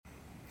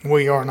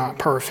We are not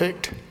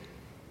perfect.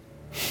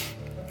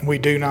 We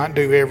do not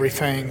do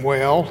everything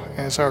well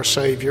as our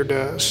Savior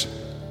does.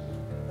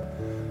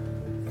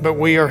 But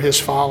we are His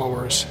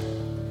followers.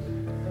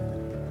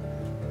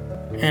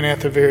 And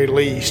at the very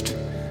least,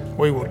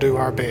 we will do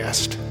our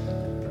best.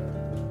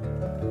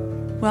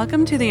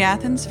 Welcome to the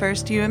Athens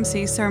First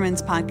UMC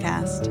Sermons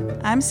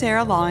Podcast. I'm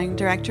Sarah Lawing,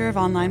 Director of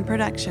Online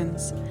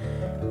Productions.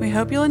 We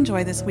hope you'll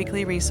enjoy this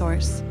weekly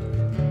resource.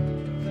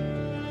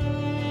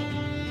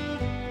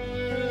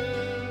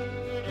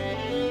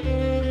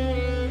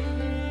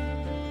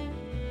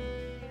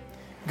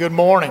 Good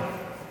morning.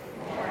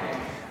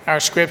 Our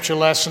scripture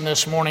lesson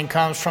this morning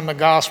comes from the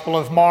Gospel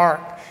of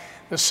Mark,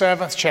 the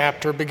 7th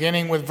chapter,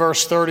 beginning with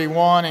verse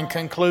 31 and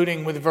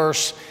concluding with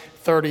verse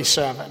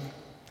 37.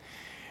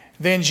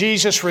 Then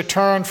Jesus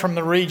returned from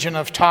the region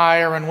of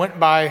Tyre and went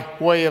by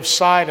way of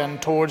Sidon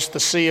towards the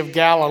Sea of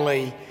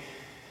Galilee,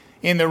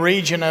 in the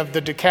region of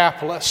the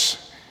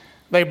Decapolis.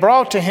 They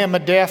brought to him a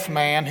deaf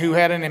man who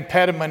had an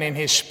impediment in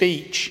his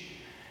speech,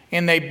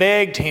 and they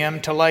begged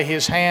him to lay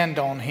his hand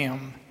on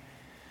him.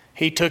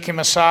 He took him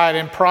aside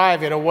in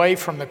private, away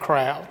from the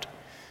crowd,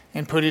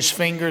 and put his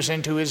fingers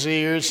into his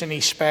ears, and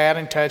he spat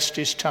and touched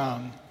his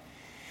tongue.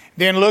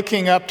 Then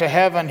looking up to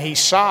heaven, he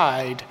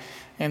sighed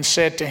and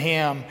said to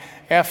him,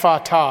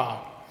 Ephphatha,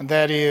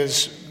 that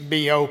is,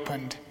 be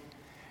opened.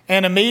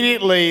 And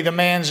immediately the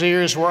man's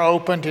ears were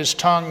opened, his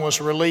tongue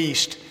was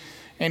released,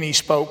 and he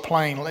spoke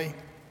plainly.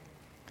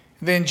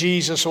 Then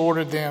Jesus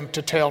ordered them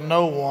to tell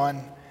no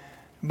one,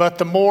 but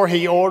the more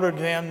he ordered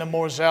them, the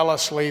more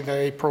zealously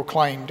they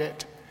proclaimed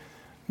it.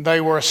 They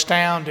were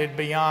astounded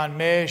beyond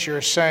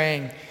measure,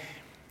 saying,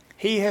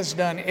 He has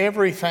done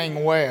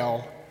everything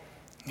well.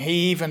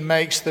 He even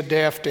makes the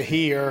deaf to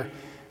hear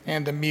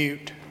and the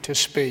mute to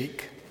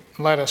speak.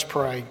 Let us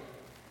pray.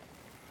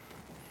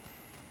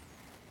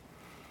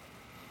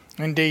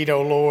 Indeed,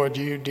 O Lord,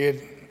 you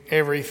did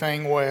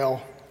everything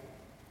well.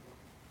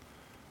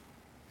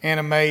 And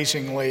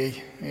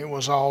amazingly, it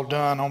was all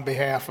done on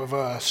behalf of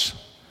us.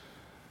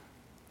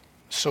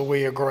 So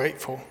we are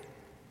grateful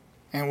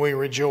and we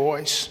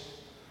rejoice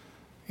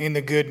in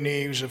the good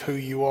news of who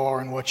you are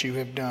and what you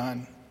have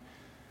done.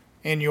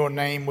 In your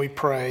name we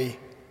pray.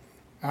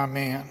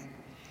 Amen.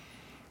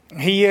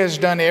 He has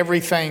done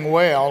everything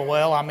well.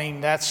 Well,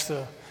 that's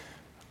the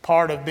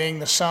part of being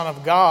the Son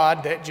of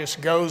God that just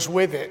goes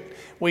with it.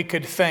 We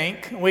could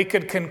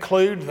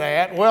conclude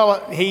that,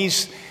 well,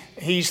 he's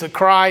the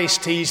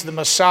Christ, he's the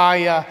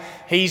Messiah,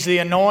 he's the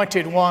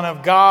anointed one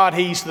of God,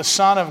 he's the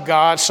Son of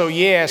God. So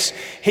yes,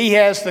 he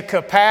has the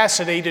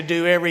capacity to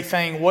do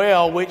everything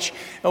well, which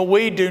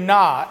we do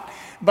not.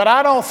 But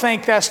I don't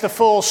think that's the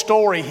full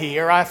story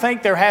here. I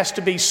think there has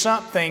to be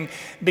something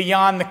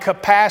beyond the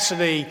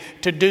capacity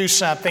to do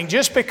something.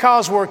 Just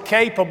because we're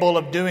capable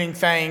of doing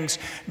things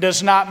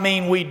does not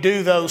mean we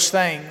do those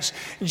things.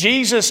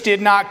 Jesus did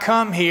not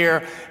come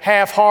here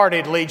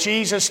half-heartedly.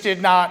 Jesus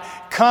did not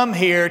come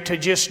here to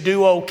just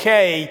do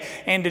okay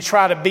and to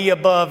try to be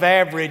above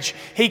average.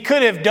 He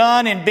could have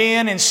done and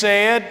been and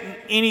said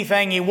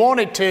anything he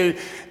wanted to,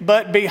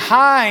 but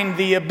behind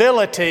the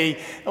ability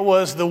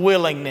was the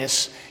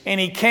willingness. And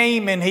he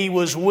came and he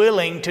was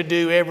willing to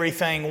do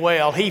everything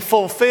well. He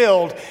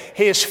fulfilled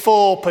his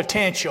full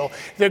potential.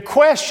 The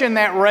question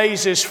that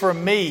raises for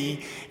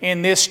me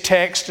in this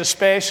text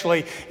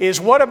especially is,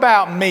 what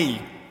about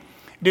me?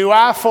 Do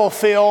I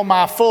fulfill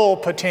my full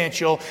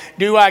potential?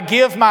 Do I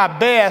give my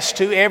best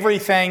to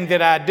everything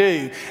that I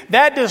do?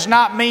 That does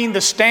not mean the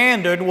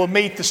standard will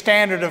meet the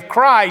standard of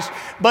Christ,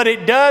 but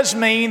it does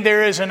mean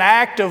there is an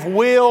act of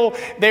will,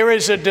 there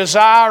is a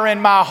desire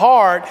in my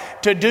heart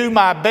to do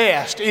my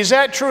best. Is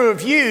that true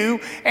of you,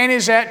 and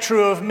is that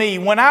true of me?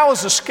 When I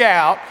was a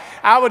scout,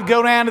 I would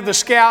go down to the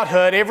scout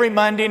hut every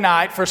Monday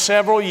night for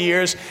several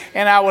years,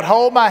 and I would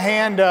hold my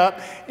hand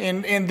up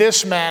in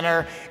this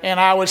manner, and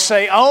I would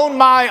say, on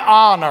my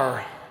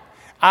honor,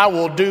 I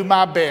will do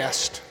my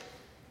best.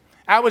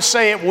 I would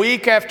say it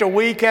week after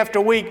week after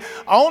week.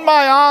 On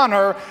my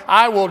honor,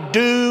 I will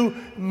do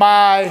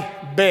my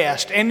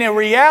best. And the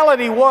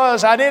reality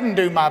was, I didn't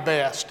do my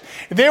best.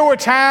 There were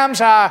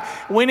times I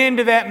went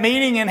into that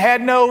meeting and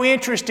had no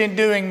interest in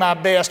doing my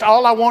best.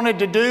 All I wanted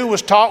to do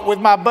was talk with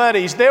my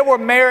buddies. There were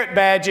merit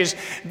badges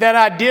that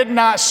I did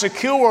not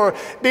secure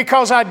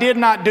because I did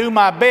not do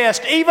my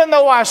best. Even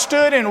though I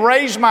stood and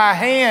raised my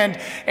hand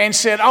and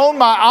said, on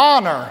my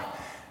honor,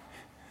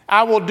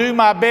 I will do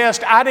my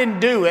best, I didn't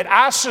do it.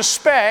 I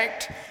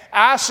suspect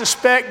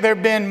there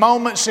have been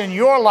moments in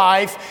your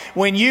life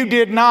when you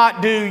did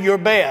not do your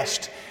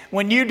best,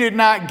 when you did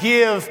not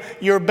give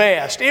your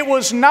best. It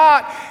was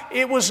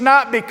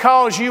not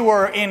because you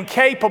were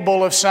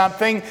incapable of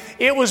something.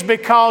 It was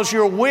because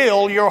your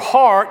will, your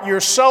heart, your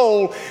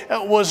soul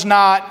was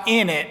not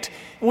in it.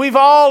 We've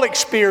all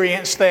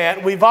experienced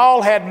that. We've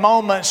all had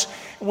moments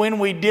when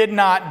we did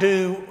not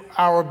do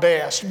our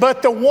best.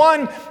 But the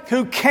one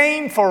who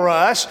came for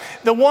us,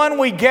 the one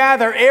we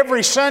gather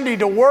every Sunday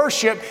to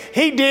worship,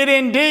 He did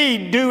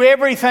indeed do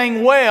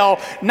everything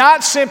well,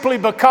 not simply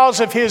because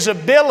of His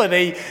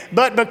ability,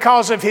 but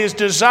because of His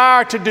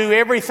desire to do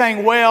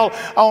everything well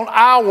on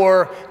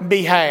our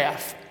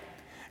behalf.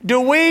 Do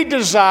we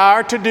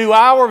desire to do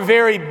our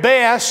very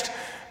best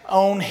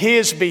on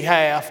His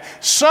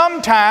behalf?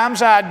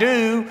 Sometimes I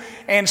do,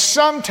 and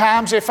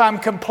sometimes, if I'm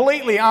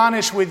completely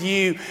honest with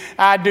you,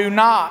 I do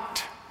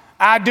not.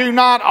 I do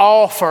not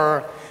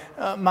offer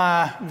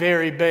my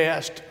very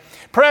best.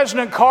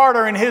 President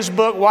Carter, in his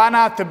book, Why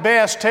Not the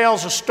Best,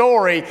 tells a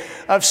story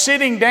of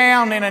sitting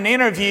down in an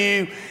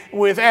interview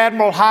with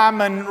Admiral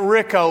Hyman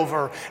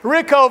Rickover.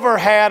 Rickover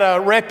had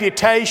a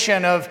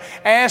reputation of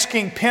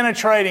asking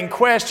penetrating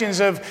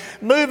questions, of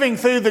moving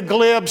through the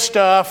glib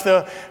stuff,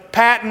 the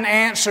patent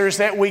answers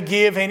that we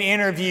give in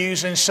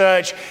interviews and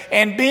such,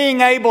 and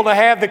being able to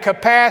have the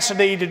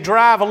capacity to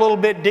drive a little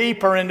bit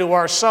deeper into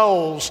our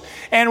souls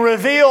and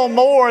reveal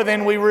more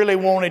than we really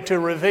wanted to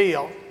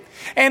reveal.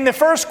 And the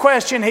first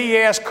question he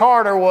asked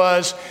Carter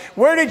was,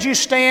 where did you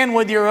stand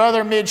with your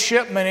other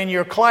midshipmen in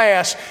your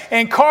class?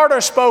 And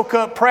Carter spoke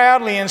up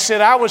proudly and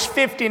said, I was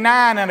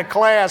 59 in a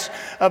class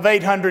of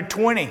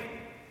 820.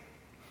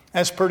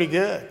 That's pretty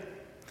good.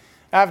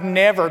 I've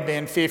never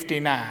been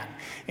 59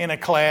 in a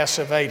class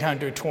of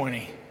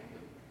 820.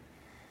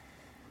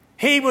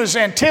 He was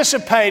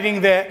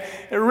anticipating that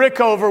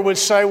Rickover would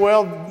say,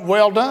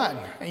 well done.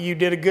 You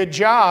did a good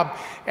job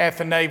at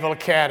the Naval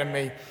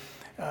Academy.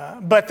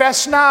 But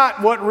that's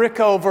not what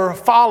Rickover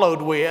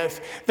followed with.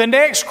 The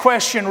next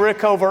question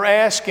Rickover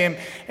asked him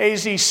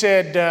is, he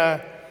said,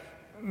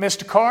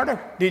 Mr.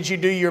 Carter, did you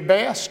do your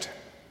best?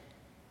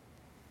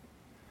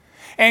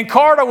 And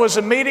Carter was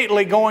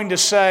immediately going to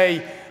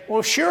say,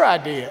 well, sure I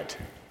did.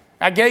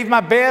 I gave my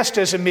best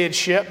as a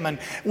midshipman.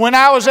 When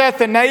I was at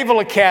the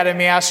Naval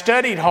Academy, I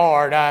studied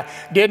hard. I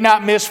did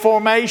not miss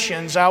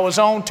formations. I was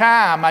on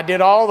time. I did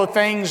all the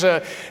things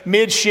a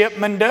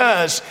midshipman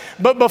does.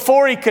 But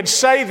before he could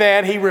say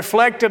that, he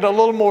reflected a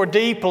little more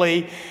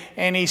deeply,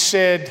 and he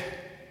said,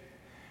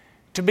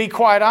 to be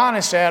quite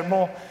honest,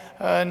 Admiral,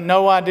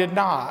 no, I did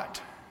not.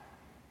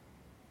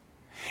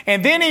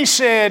 And then he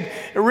said,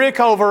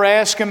 Rickover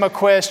asked him a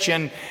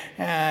question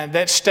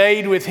that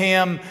stayed with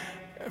him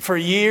for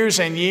years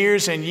and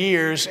years and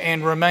years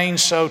and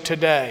remains so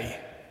today.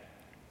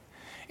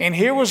 And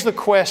here was the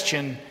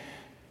question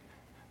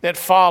that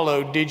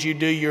followed, did you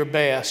do your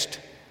best?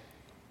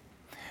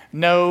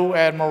 No,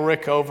 Admiral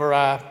Rickover,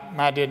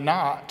 I did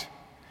not.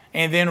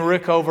 And then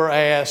Rickover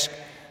asked,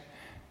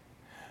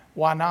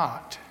 why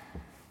not?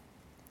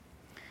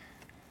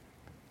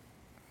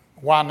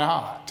 Why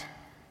not?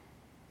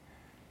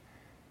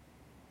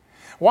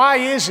 Why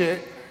is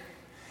it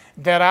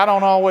that I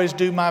don't always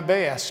do my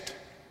best?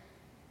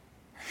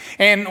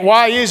 And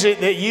why is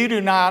it that you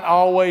do not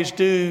always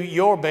do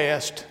your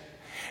best?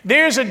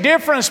 There's a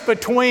difference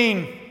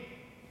between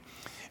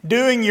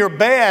doing your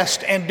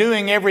best and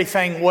doing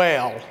everything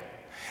well.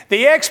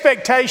 The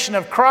expectation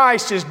of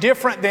Christ is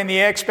different than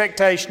the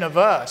expectation of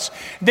us.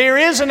 There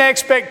is an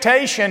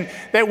expectation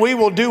that we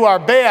will do our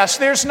best.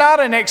 There's not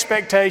an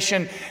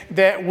expectation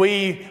that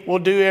we will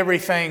do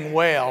everything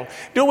well.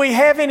 Do we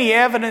have any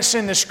evidence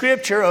in the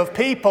Scripture of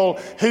people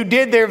who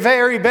did their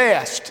very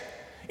best?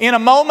 In a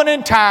moment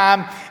in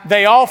time,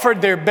 they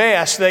offered their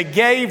best. They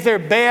gave their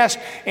best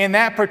in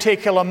that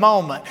particular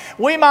moment.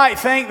 We might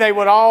think they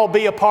would all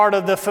be a part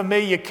of the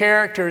familiar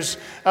characters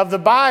of the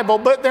Bible,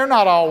 but they're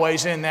not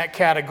always in that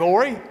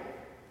category.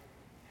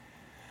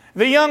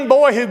 The young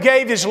boy who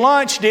gave his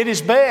lunch did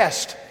his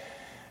best.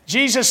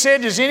 Jesus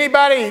said, does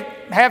anybody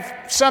have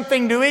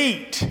something to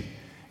eat?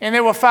 And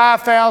there were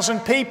 5,000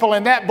 people,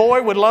 and that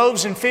boy with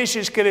loaves and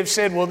fishes could have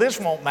said, well, this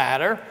won't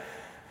matter.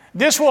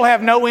 This will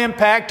have no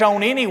impact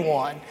on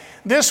anyone.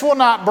 This will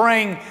not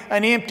bring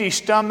an empty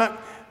stomach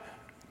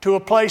to a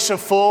place of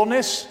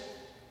fullness.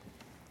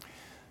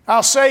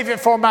 I'll save it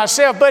for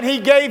myself. But he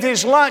gave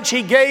his lunch.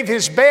 He gave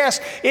his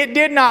best. It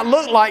did not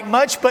look like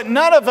much, but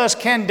none of us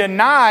can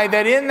deny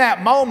that in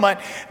that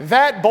moment,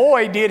 that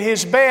boy did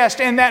his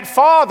best. And that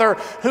father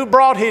who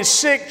brought his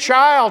sick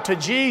child to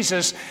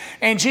Jesus,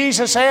 and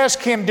Jesus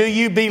asked him, do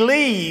you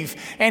believe?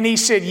 And he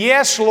said,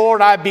 yes,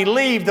 Lord, I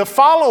believe. The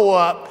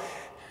follow-up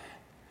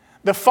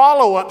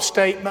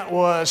statement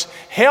was,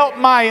 help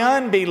my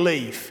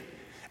unbelief.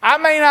 I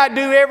may not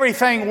do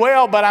everything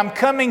well, but I'm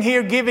coming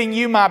here giving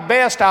you my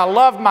best. I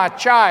love my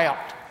child,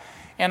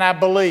 and I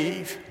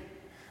believe.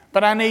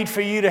 But I need for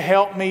you to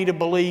help me to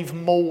believe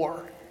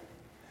more.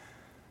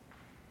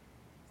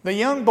 The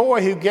young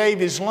boy who gave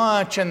his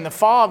lunch and the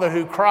father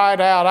who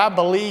cried out, I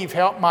believe,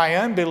 help my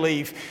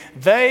unbelief,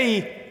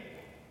 they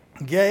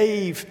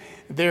gave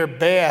their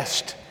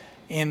best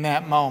in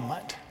that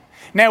moment.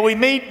 Now, we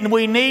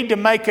need to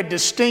make a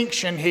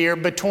distinction here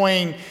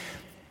between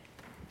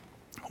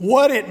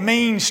what it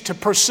means to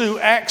pursue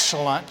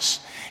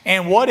excellence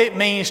and what it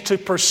means to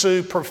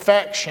pursue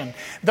perfection.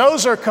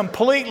 Those are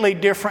completely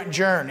different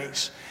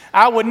journeys.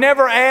 I would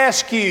never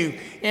ask you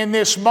in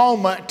this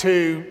moment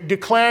to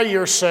declare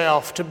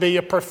yourself to be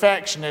a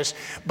perfectionist,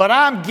 but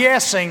I'm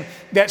guessing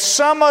that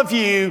some of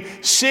you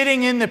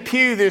sitting in the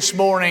pew this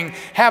morning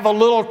have a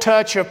little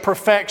touch of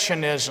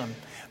perfectionism.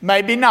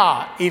 Maybe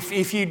not.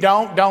 If you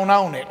don't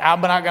own it.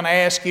 I'm not going to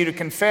ask you to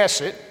confess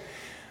it.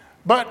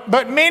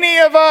 But many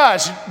of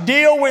us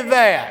deal with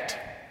that.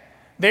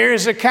 There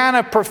is a kind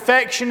of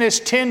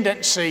perfectionist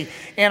tendency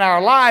in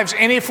our lives.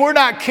 And if we're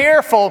not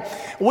careful,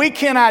 we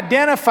can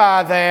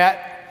identify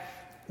that.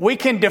 We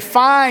can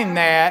define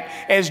that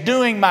as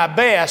doing my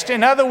best.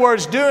 In other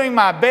words, doing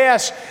my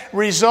best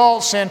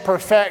results in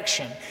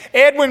perfection.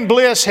 Edwin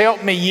Bliss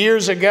helped me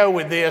years ago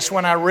with this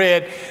when I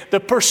read, "The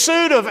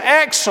pursuit of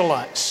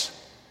excellence.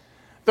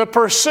 The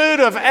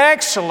pursuit of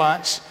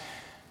excellence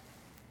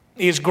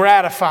is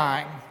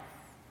gratifying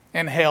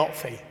and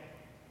healthy.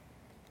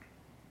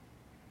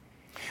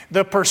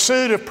 The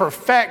pursuit of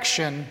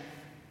perfection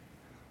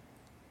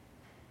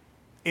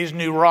is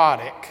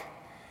neurotic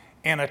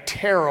and a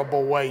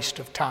terrible waste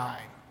of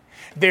time."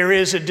 There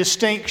is a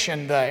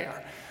distinction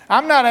there.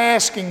 I'm not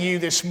asking you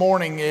this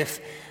morning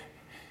if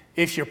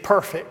you're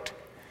perfect.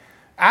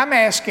 I'm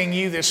asking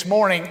you this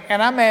morning,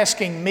 and I'm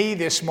asking me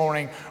this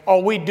morning, are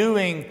we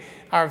doing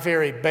our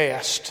very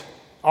best?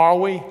 Are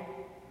we?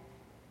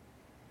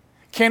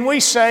 Can we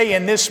say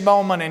in this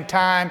moment in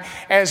time,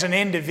 as an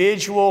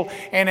individual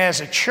and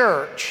as a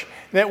church,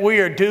 that we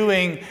are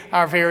doing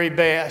our very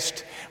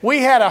best? We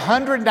had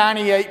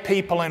 198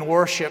 people in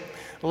worship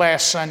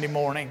last Sunday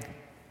morning.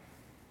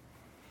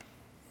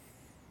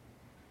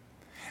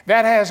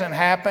 That hasn't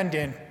happened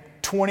in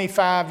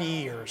 25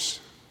 years.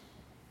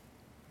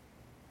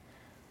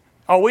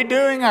 Are we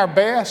doing our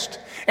best?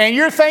 And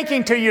you're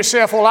thinking to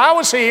yourself, well, I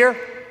was here.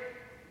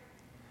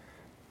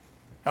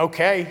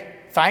 Okay,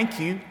 thank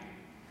you.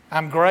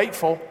 I'm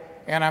grateful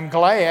and I'm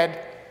glad.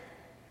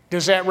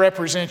 Does that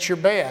represent your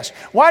best?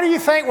 Why do you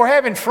think we're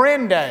having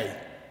Friend Day?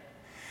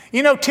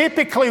 You know,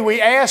 typically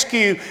we ask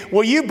you,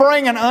 will you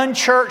bring an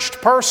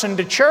unchurched person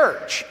to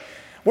church?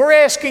 We're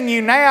asking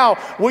you now,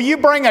 will you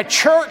bring a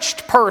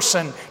churched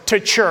person to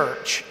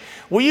church?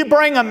 Will you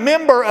bring a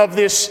member of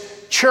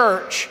this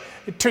church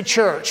to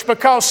church?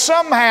 Because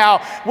somehow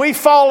we've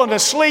fallen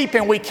asleep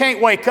and we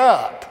can't wake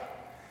up.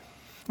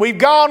 We've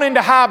gone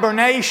into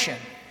hibernation.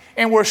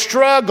 And we're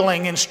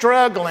struggling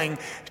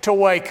to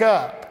wake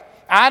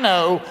up. I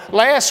know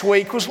last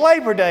week was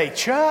Labor Day.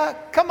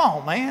 Chuck, come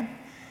on, man.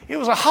 It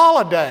was a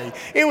holiday.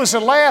 It was the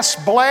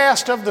last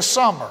blast of the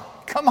summer.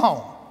 Come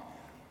on.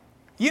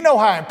 You know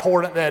how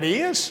important that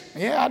is.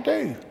 Yeah, I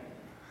do.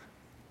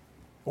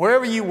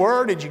 Wherever you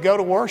were, did you go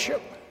to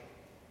worship?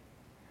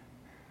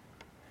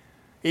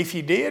 If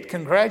you did,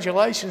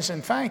 congratulations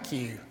and thank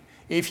you.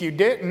 If you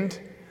didn't,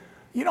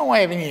 you don't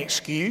have any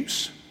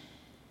excuse.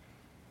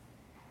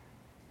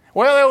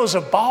 Well, there was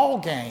a ball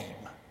game.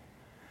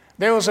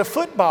 There was a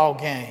football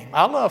game.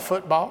 I love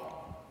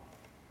football.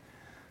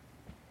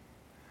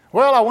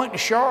 Well, I went to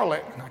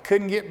Charlotte and I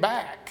couldn't get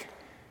back.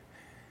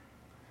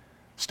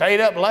 Stayed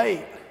up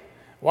late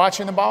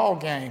watching the ball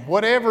game.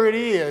 Whatever it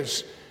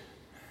is,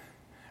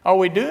 are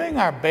we doing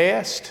our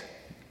best?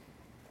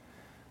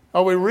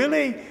 Are we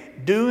really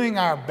doing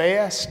our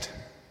best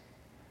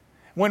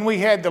when we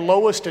had the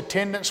lowest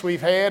attendance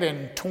we've had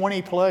in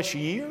 20 plus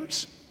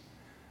years?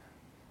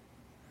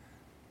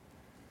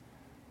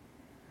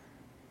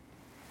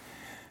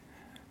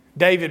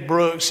 David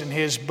Brooks, in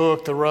his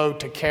book, The Road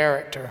to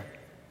Character,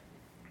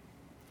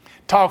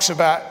 talks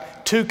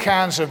about two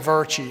kinds of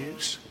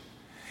virtues.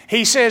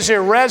 He says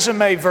there are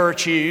resume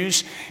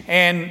virtues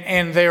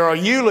and there are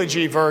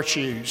eulogy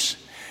virtues.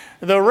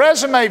 The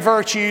resume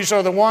virtues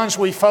are the ones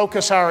we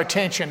focus our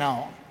attention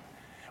on.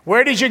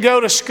 Where did you go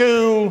to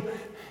school?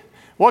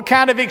 What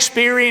kind of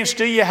experience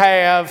do you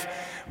have?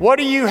 What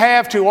do you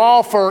have to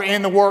offer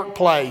in the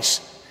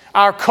workplace?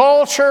 Our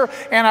culture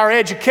and our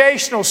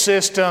educational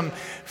system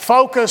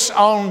focus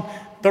on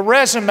the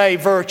resume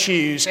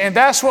virtues, and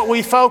that's what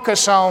we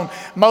focus on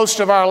most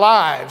of our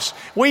lives.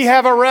 We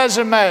have a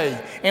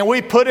resume, and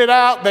we put it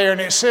out there,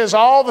 and it says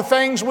all the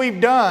things we've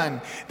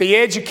done, the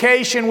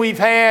education we've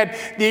had,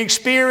 the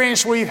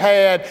experience we've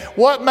had,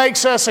 what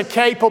makes us a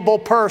capable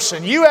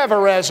person. You have a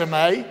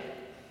resume,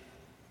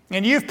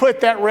 and you've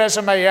put that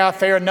resume out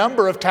there a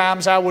number of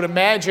times, I would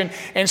imagine,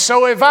 and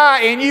so have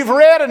I, and you've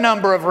read a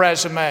number of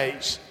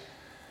resumes.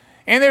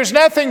 And there's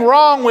nothing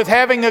wrong with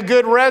having a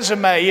good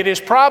resume. It has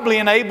probably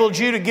enabled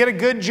you to get a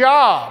good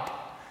job.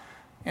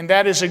 And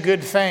that is a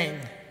good thing.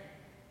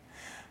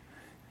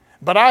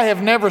 But I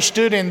have never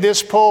stood in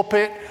this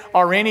pulpit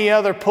or any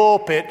other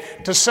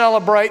pulpit to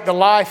celebrate the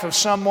life of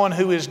someone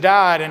who has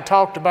died and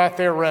talked about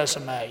their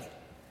resume.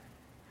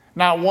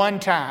 Not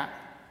one time.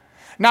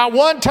 Not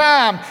one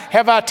time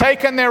have I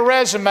taken their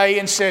resume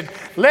and said,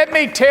 let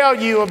me tell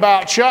you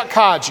about Chuck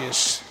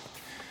Hodges.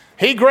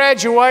 He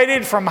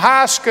graduated from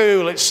high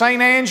school at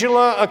St.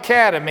 Angela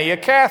Academy, a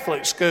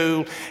Catholic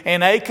school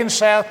in Aiken,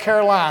 South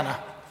Carolina.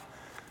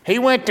 He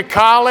went to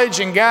college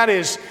and got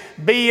his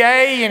BA,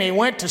 and he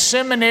went to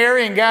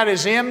seminary and got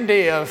his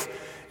MDiv.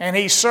 and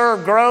he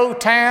served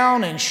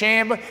Grovetown and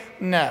Chamblee.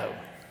 No.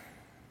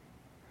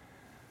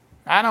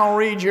 I don't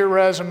read your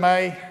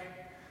resume.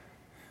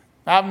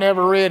 I've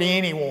never read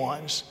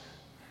anyone's.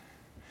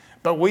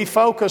 But we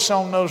focus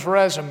on those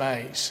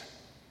resumes.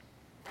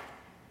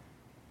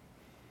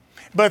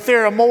 But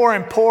there are a more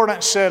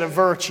important set of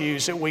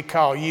virtues that we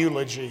call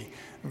eulogy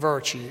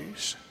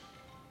virtues.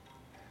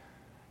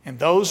 And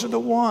those are the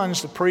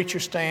ones the preacher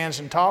stands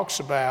and talks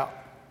about.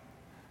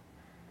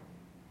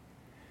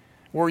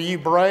 Were you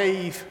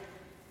brave?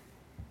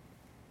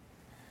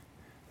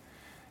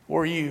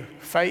 Were you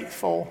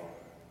faithful?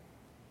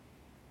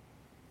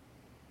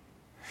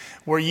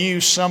 Were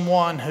you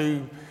someone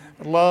who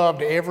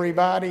loved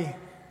everybody?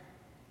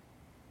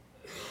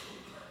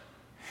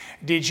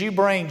 Did you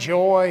bring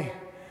joy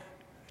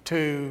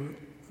to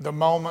the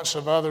moments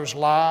of others'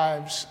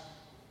 lives?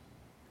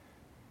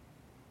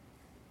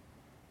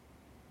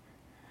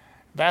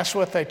 That's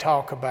what they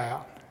talk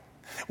about.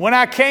 When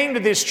I came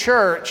to this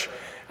church,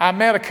 I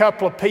met a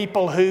couple of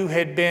people who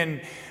had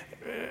been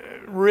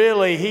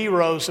really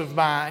heroes of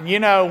mine. You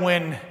know,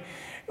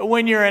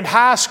 when you're in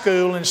high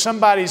school and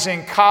somebody's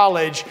in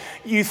college,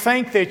 you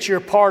think that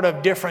you're part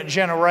of different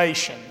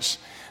generations,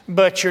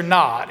 but you're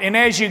not. And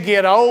as you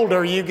get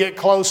older, you get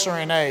closer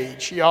in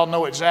age. Y'all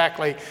know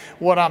exactly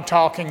what I'm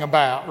talking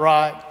about,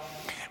 right?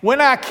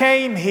 When I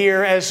came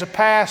here as a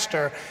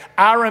pastor,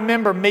 I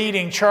remember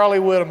meeting Charlie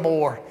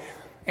Whittemore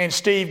and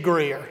Steve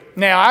Greer.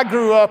 Now, I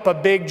grew up a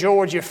big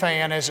Georgia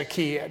fan as a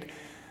kid.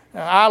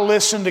 I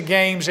listened to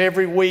games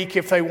every week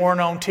if they weren't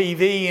on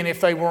TV, and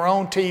if they were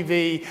on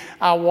TV,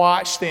 I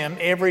watched them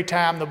every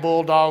time the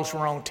Bulldogs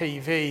were on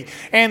TV.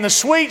 And the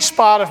sweet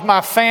spot of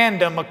my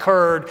fandom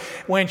occurred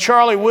when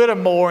Charlie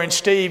Whittemore and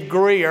Steve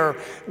Greer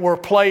were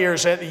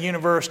players at the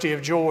University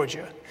of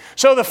Georgia.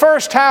 So the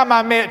first time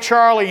I met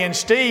Charlie and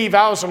Steve,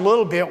 I was a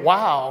little bit,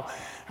 wow,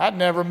 I'd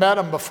never met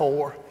them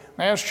before.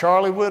 There's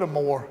Charlie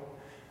Whittemore.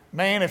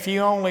 Man, if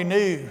you only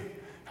knew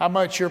how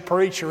much your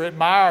preacher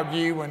admired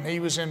you when he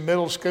was in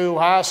middle school,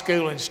 high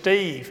school, and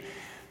Steve,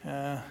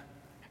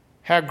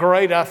 how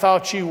great I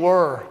thought you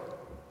were.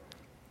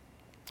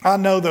 I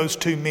know those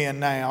two men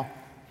now,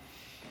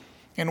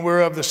 and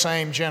we're of the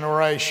same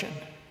generation.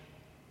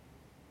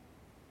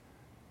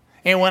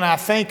 And when I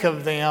think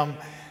of them,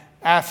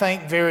 I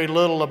think very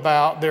little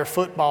about their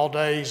football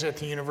days at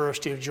the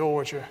University of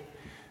Georgia,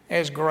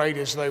 as great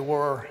as they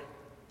were.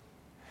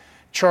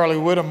 Charlie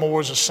Whittemore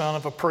is a son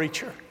of a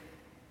preacher.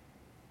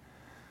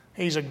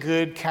 He's a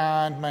good,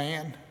 kind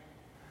man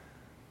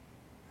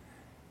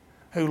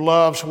who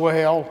loves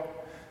well,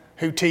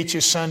 who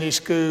teaches Sunday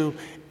school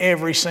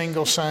every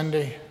single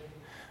Sunday,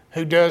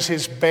 who does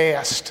his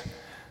best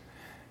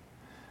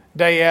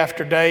day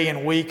after day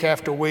and week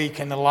after week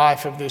in the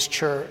life of this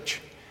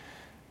church.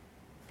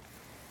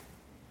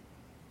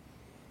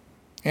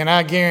 And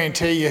I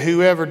guarantee you,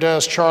 whoever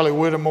does Charlie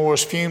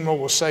Whittemore's funeral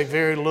will say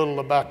very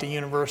little about the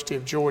University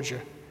of Georgia.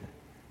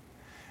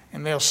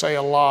 And they'll say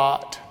a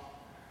lot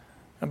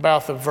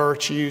about the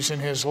virtues in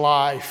his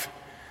life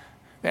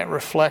that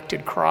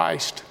reflected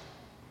Christ,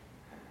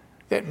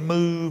 that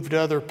moved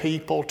other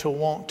people to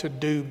want to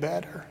do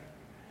better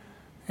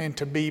and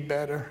to be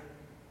better.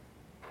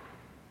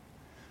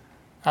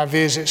 I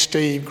visit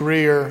Steve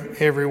Greer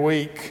every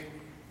week.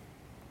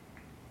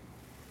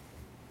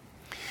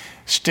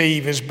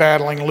 Steve is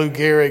battling Lou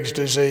Gehrig's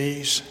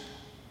disease.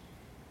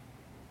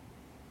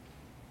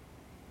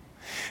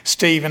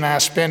 Steve and I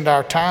spend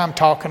our time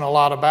talking a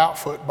lot about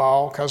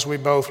football because we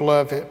both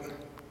love it.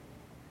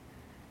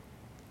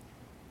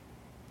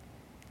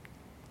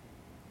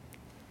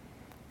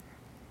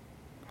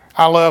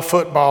 I love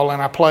football,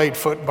 and I played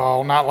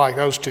football, not like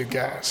those two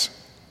guys.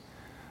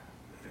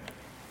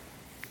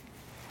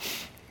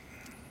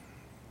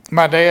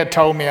 My dad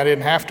told me I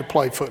didn't have to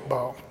play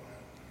football.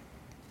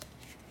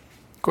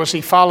 Of course,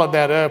 he followed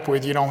that up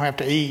with, you don't have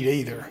to eat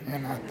either.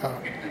 And I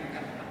thought,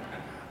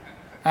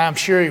 I'm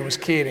sure he was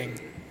kidding.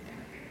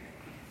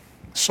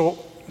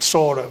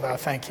 Sort of, I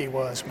think he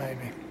was,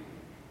 maybe.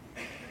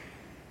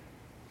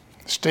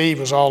 Steve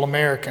was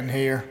All-American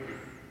here.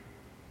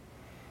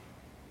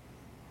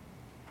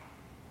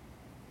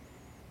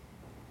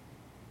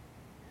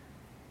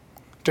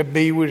 To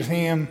be with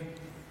him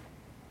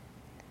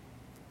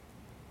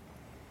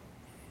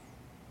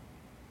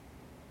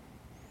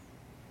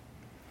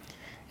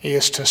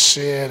is to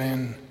sit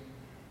in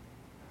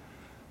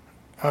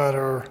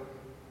utter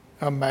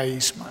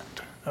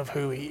amazement of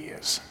who he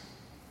is.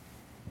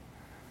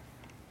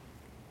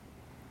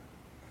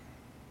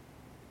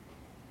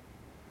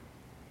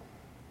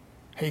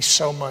 He's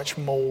so much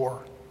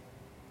more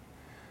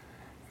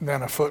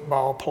than a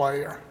football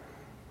player.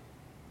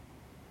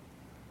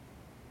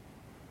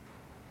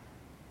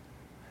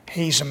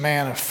 He's a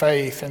man of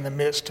faith in the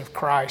midst of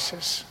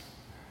crisis.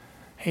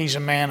 He's a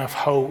man of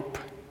hope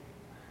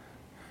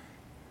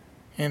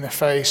in the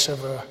face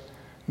of a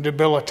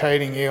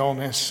debilitating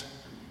illness.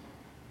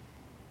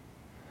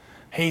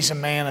 He's a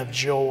man of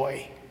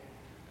joy.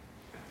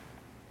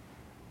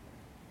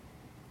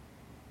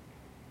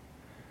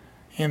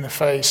 In the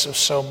face of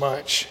so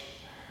much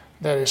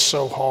that is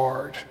so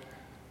hard.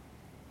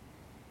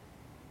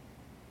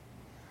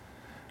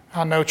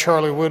 I know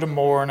Charlie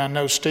Whittemore and I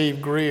know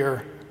Steve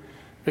Greer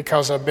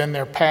because I've been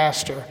their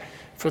pastor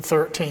for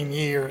 13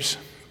 years.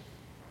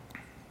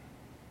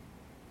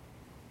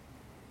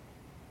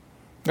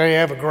 They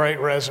have a great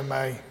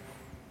resume,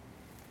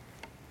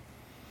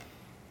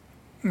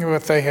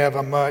 but they have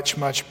a much,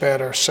 much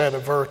better set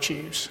of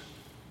virtues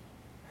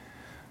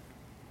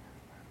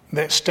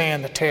that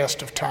stand the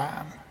test of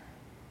time.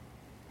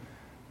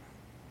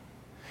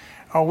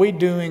 Are we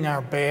doing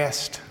our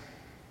best?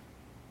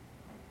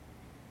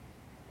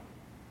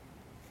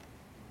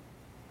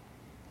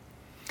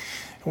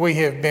 We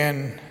have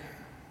been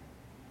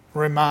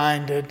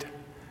reminded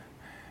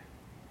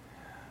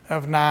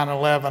of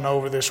 9/11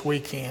 over this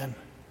weekend.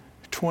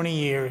 20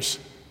 years.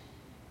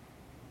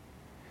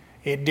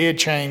 It did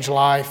change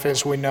life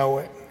as we know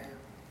it.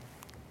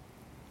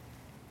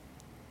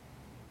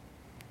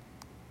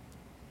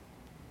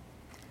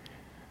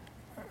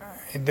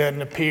 It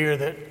doesn't appear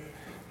that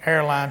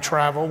airline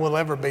travel will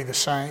ever be the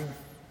same.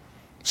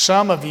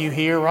 Some of you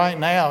here right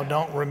now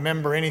don't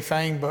remember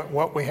anything but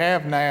what we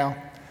have now.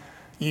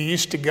 You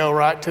used to go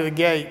right to the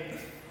gate,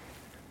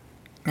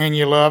 and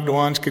your loved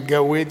ones could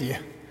go with you.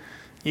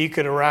 You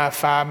could arrive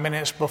 5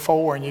 minutes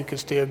before, and you could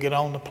still get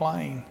on the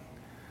plane.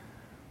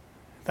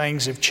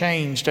 Things have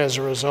changed as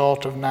a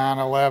result of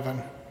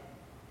 9/11.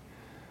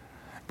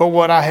 But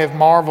what I have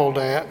marveled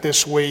at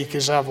this week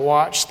as I've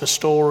watched the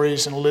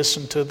stories and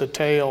listened to the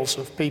tales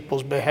of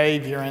people's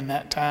behavior in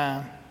that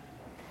time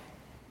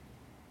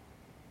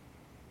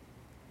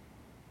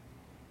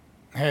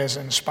has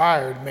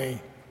inspired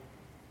me.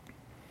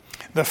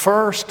 The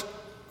first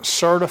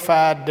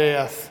certified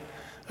death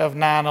of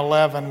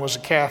 9/11 was a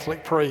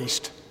Catholic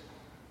priest,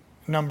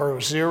 number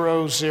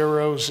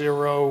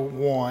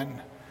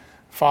 0001,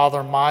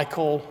 Father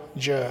Michael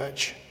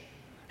Judge.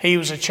 He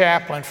was a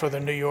chaplain for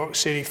the New York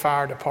City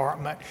Fire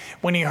Department.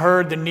 When he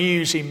heard the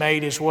news, he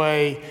made his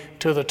way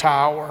to the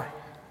tower.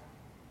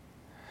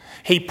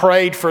 He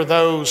prayed for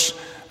those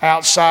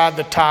outside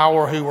the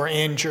tower who were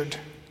injured.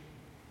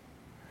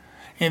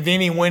 And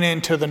then he went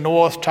into the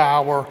North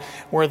Tower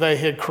where they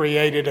had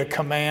created a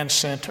command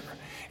center.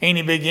 And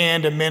he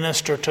began to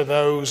minister to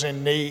those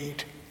in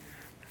need,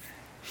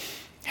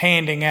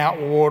 handing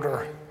out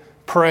water,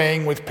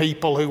 praying with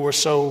people who were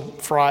so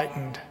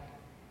frightened.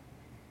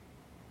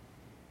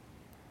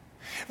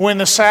 When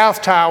the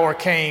South Tower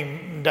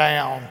came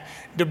down,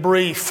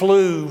 debris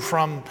flew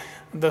from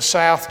the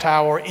South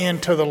Tower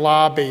into the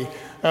lobby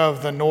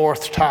of the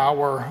North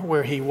Tower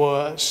where he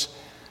was.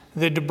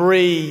 The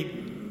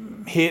debris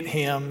hit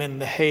him in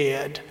the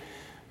head,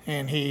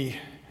 and he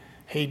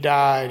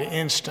died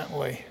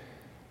instantly.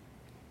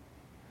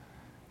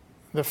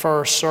 The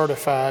first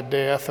certified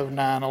death of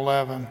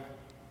 9/11.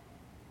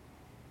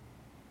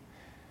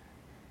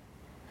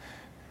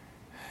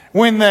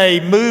 When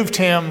they moved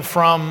him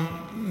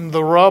from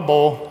the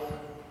rubble,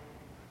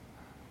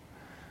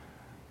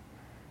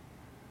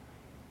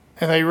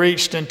 and they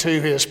reached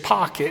into his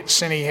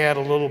pockets, and he had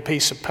a little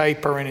piece of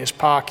paper in his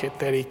pocket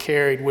that he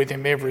carried with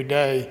him every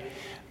day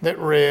that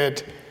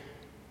read,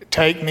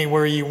 "Take me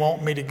where you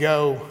want me to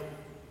go.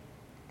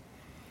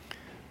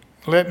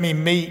 Let me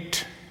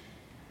meet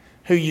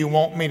who you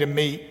want me to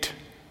meet.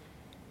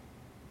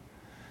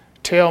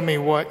 Tell me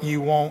what you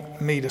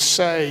want me to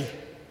say,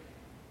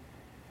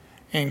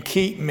 and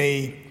keep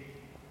me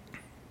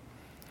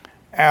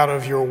out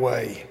of your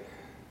way."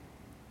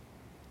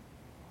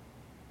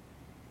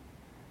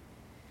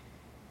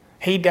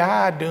 He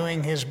died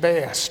doing his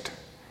best.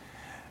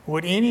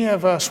 Would any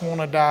of us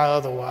want to die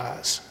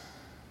otherwise?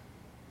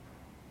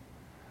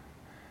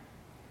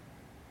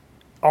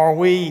 Are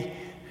we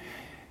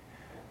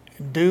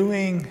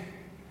doing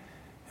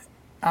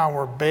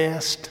our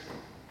best?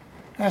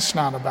 That's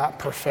not about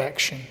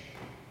perfection.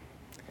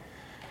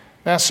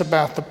 That's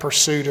about the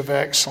pursuit of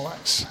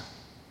excellence.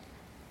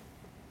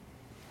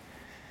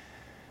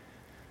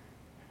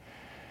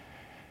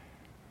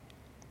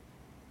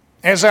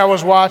 As I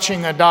was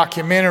watching a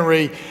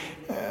documentary,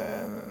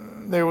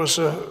 there was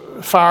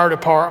a fire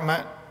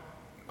department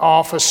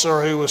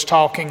officer who was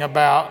talking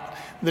about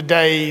the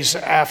days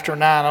after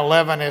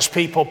 9/11 as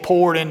people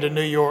poured into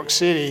New York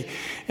City.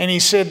 And he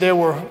said there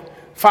were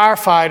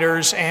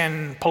firefighters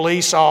and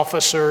police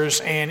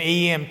officers and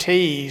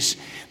EMTs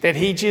that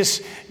he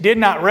just did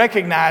not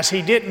recognize.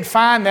 He didn't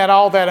find that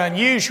all that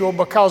unusual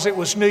because it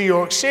was New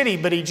York City,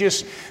 but he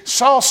just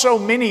saw so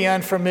many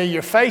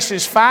unfamiliar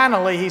faces.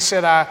 Finally, he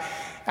said, I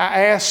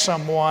asked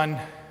someone,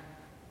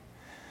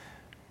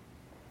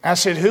 I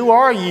said, "Who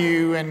are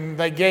you?" And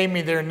they gave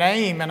me their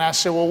name. And I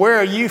said, "Well, where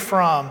are you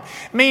from?"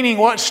 Meaning,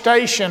 what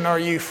station are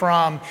you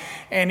from?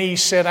 And he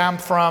said, "I'm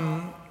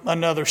from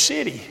another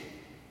city."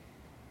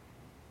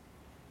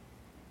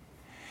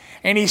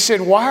 And he said,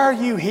 "Why are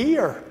you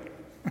here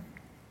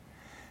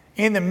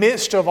in the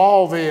midst of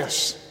all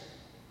this?"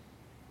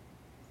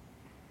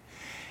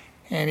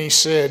 And he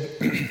said,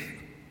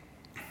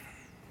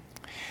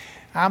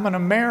 "I'm an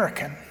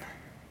American.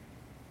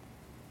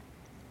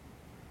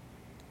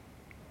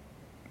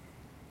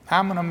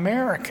 I'm an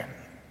American.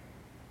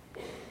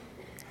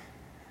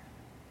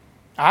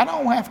 I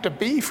don't have to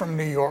be from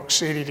New York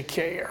City to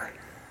care,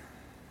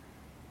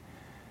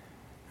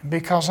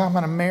 because I'm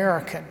an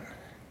American.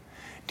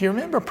 Do you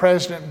remember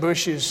President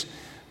Bush's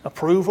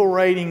approval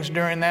ratings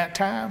during that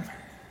time?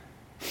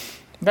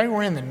 They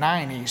were in the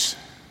 90s.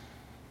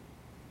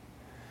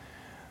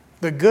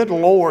 The good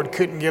Lord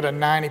couldn't get a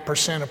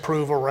 90%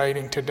 approval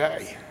rating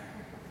today.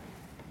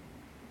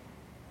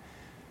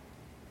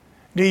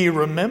 Do you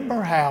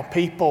remember how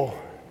people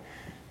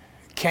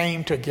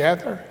came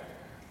together?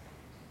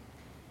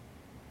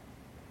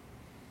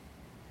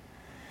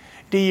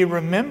 Do you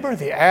remember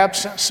the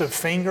absence of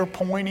finger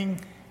pointing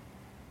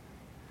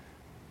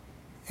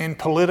and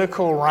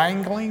political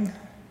wrangling?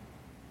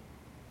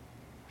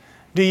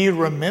 Do you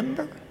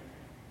remember?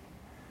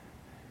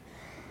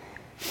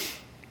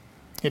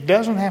 It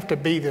doesn't have to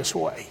be this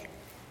way.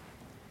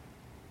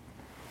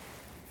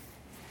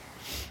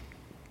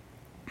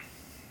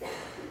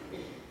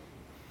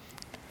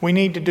 We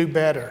need to do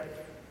better.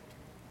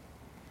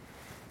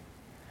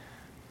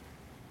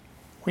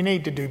 We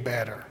need to do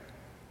better.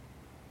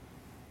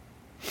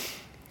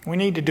 We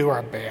need to do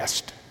our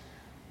best.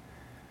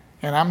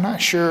 And I'm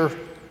not sure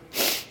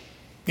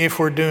if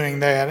we're doing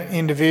that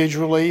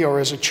individually or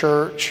as a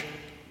church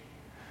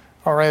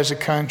or as a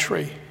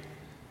country.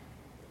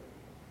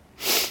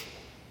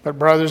 But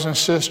brothers and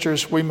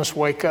sisters, we must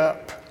wake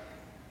up.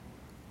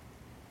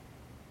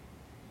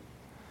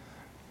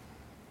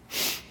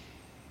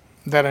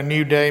 That a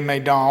new day may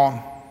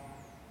dawn.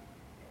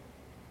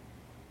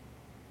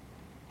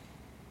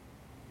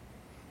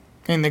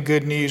 And the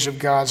good news of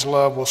God's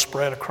love will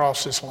spread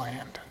across this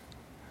land.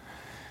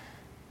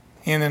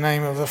 In the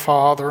name of the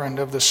Father, and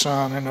of the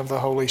Son, and of the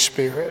Holy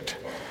Spirit,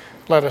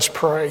 let us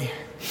pray.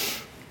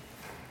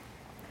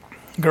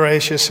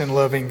 Gracious and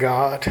loving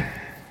God,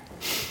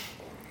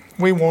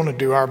 we want to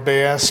do our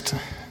best.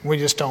 We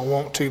just don't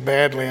want to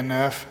badly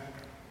enough.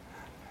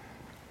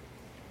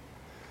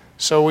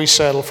 So we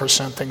settle for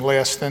something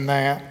less than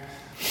that.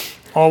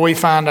 Or we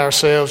find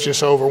ourselves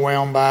just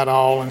overwhelmed by it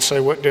all and say,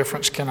 what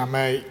difference can I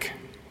make?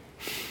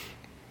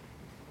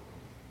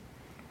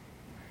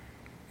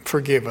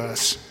 Forgive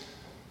us.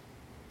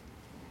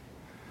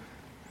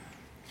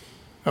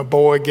 A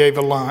boy gave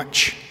a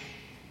lunch,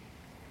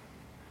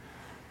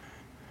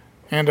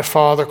 and a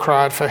father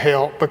cried for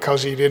help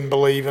because he didn't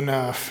believe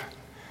enough.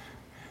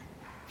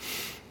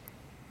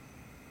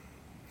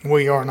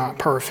 We are not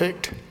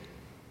perfect.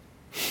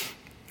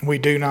 We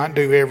do not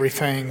do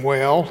everything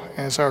well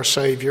as our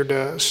Savior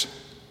does.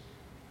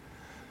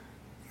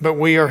 But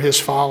we are His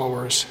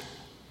followers.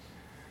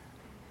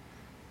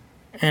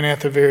 And at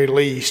the very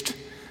least,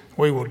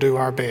 we will do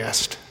our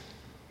best.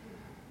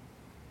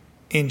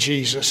 In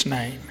Jesus'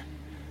 name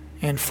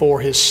and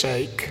for His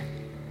sake.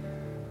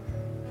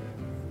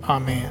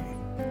 Amen.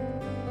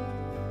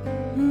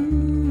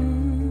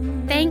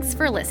 Thanks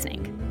for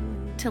listening.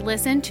 To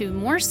listen to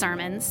more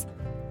sermons,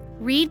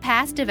 read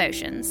past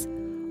devotions,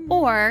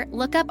 or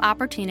look up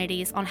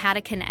opportunities on how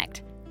to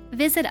connect,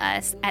 visit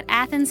us at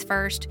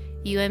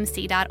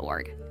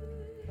athensfirstumc.org.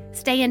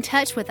 Stay in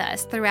touch with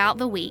us throughout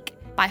the week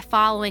by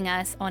following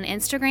us on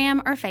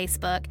Instagram or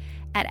Facebook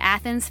at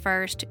Athens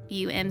First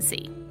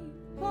UMC.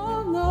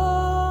 Oh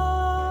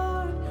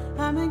Lord,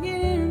 I'm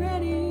beginning